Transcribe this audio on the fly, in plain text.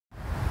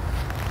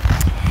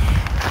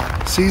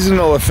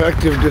Seasonal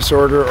affective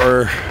disorder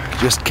or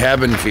just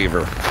cabin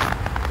fever.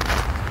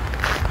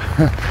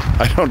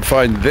 I don't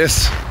find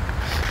this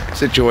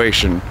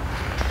situation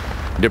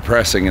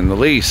depressing in the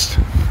least.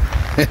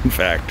 In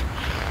fact,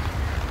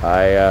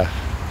 I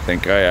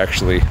think I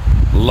actually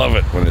love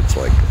it when it's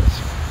like this.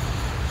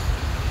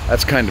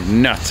 That's kind of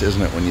nuts, isn't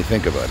it, when you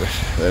think about it,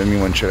 that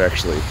anyone should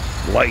actually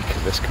like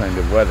this kind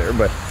of weather,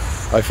 but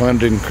I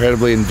find it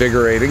incredibly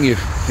invigorating. You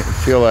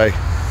feel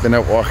I've been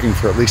out walking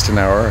for at least an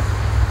hour,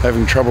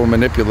 having trouble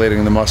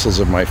manipulating the muscles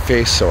of my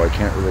face, so I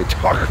can't really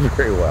talk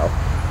very well.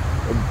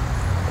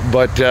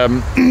 But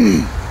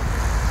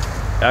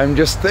I'm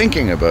just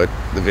thinking about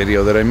the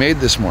video that I made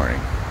this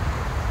morning.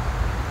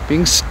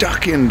 Being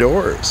stuck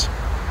indoors.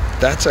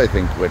 That's, I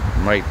think, what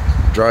might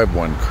drive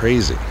one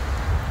crazy.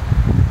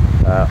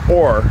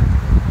 Or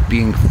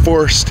being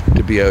forced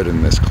to be out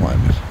in this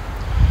climate.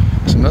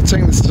 So I'm not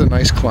saying this is a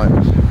nice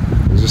climate.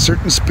 There's a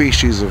certain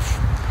species of,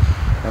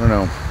 I don't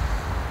know,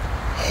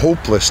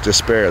 hopeless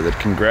despair that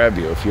can grab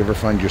you if you ever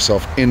find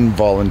yourself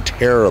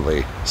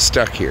involuntarily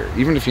stuck here,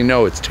 even if you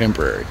know it's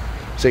temporary.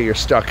 Say you're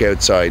stuck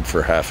outside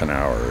for half an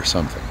hour or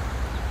something.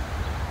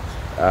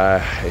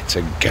 It's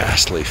a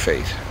ghastly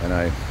fate, and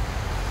I'm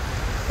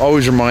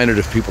always reminded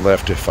of people that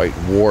have to fight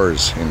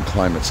wars in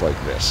climates like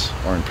this,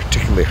 or in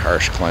particularly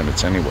harsh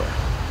climates anywhere.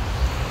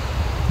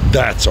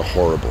 That's a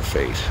horrible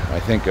fate. I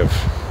think of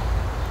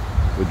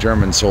the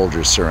German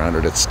soldiers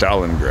surrounded at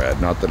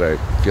Stalingrad. Not that I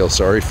feel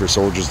sorry for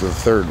soldiers of the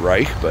Third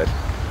Reich, but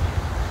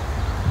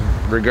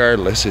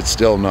regardless, it's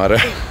still not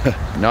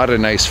a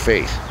nice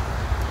fate.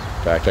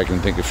 In fact, I can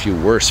think of few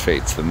worse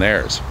fates than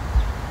theirs.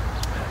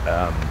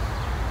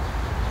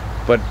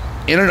 But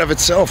in and of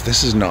itself,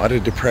 this is not a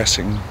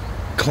depressing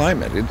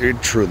climate.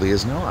 It truly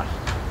is not.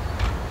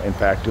 In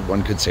fact,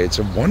 one could say it's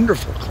a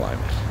wonderful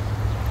climate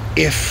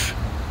if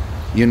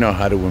you know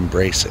how to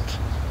embrace it.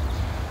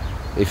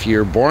 If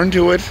you're born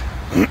to it,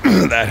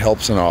 that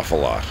helps an awful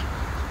lot.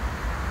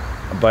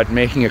 But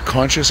making a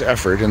conscious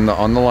effort on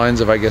the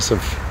lines of, I guess,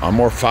 of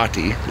amor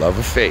fati, love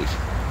of fate,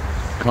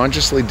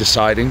 consciously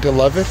deciding to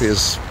love it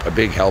is a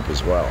big help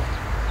as well.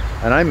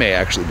 And I may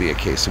actually be a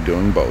case of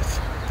doing both.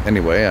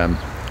 Anyway, I'm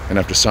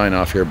gonna have to sign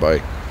off here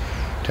by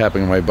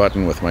tapping my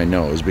button with my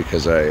nose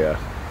because I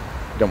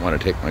don't want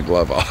to take my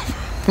glove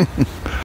off.